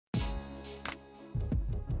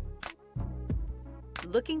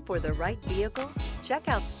Looking for the right vehicle? Check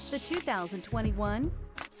out the 2021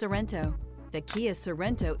 Sorento. The Kia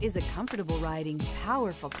Sorento is a comfortable riding,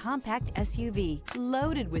 powerful compact SUV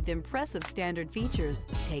loaded with impressive standard features.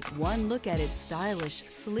 Take one look at its stylish,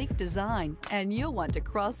 sleek design and you'll want to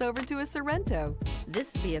cross over to a Sorento.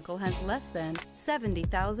 This vehicle has less than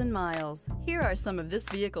 70,000 miles. Here are some of this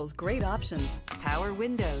vehicle's great options: power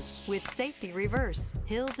windows with safety reverse,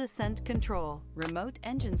 hill descent control, remote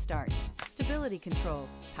engine start, stability control,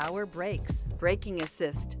 power brakes, braking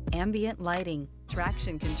assist, ambient lighting,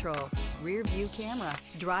 traction control, rear view camera,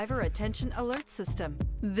 driver attention alert system.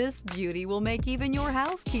 This beauty will make even your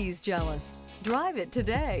house keys jealous. Drive it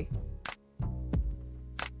today.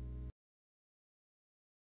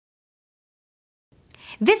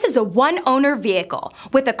 This is a one-owner vehicle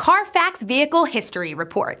with a Carfax Vehicle History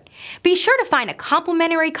Report. Be sure to find a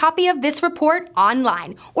complimentary copy of this report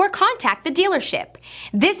online or contact the dealership.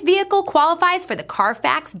 This vehicle qualifies for the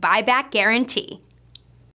Carfax Buyback Guarantee.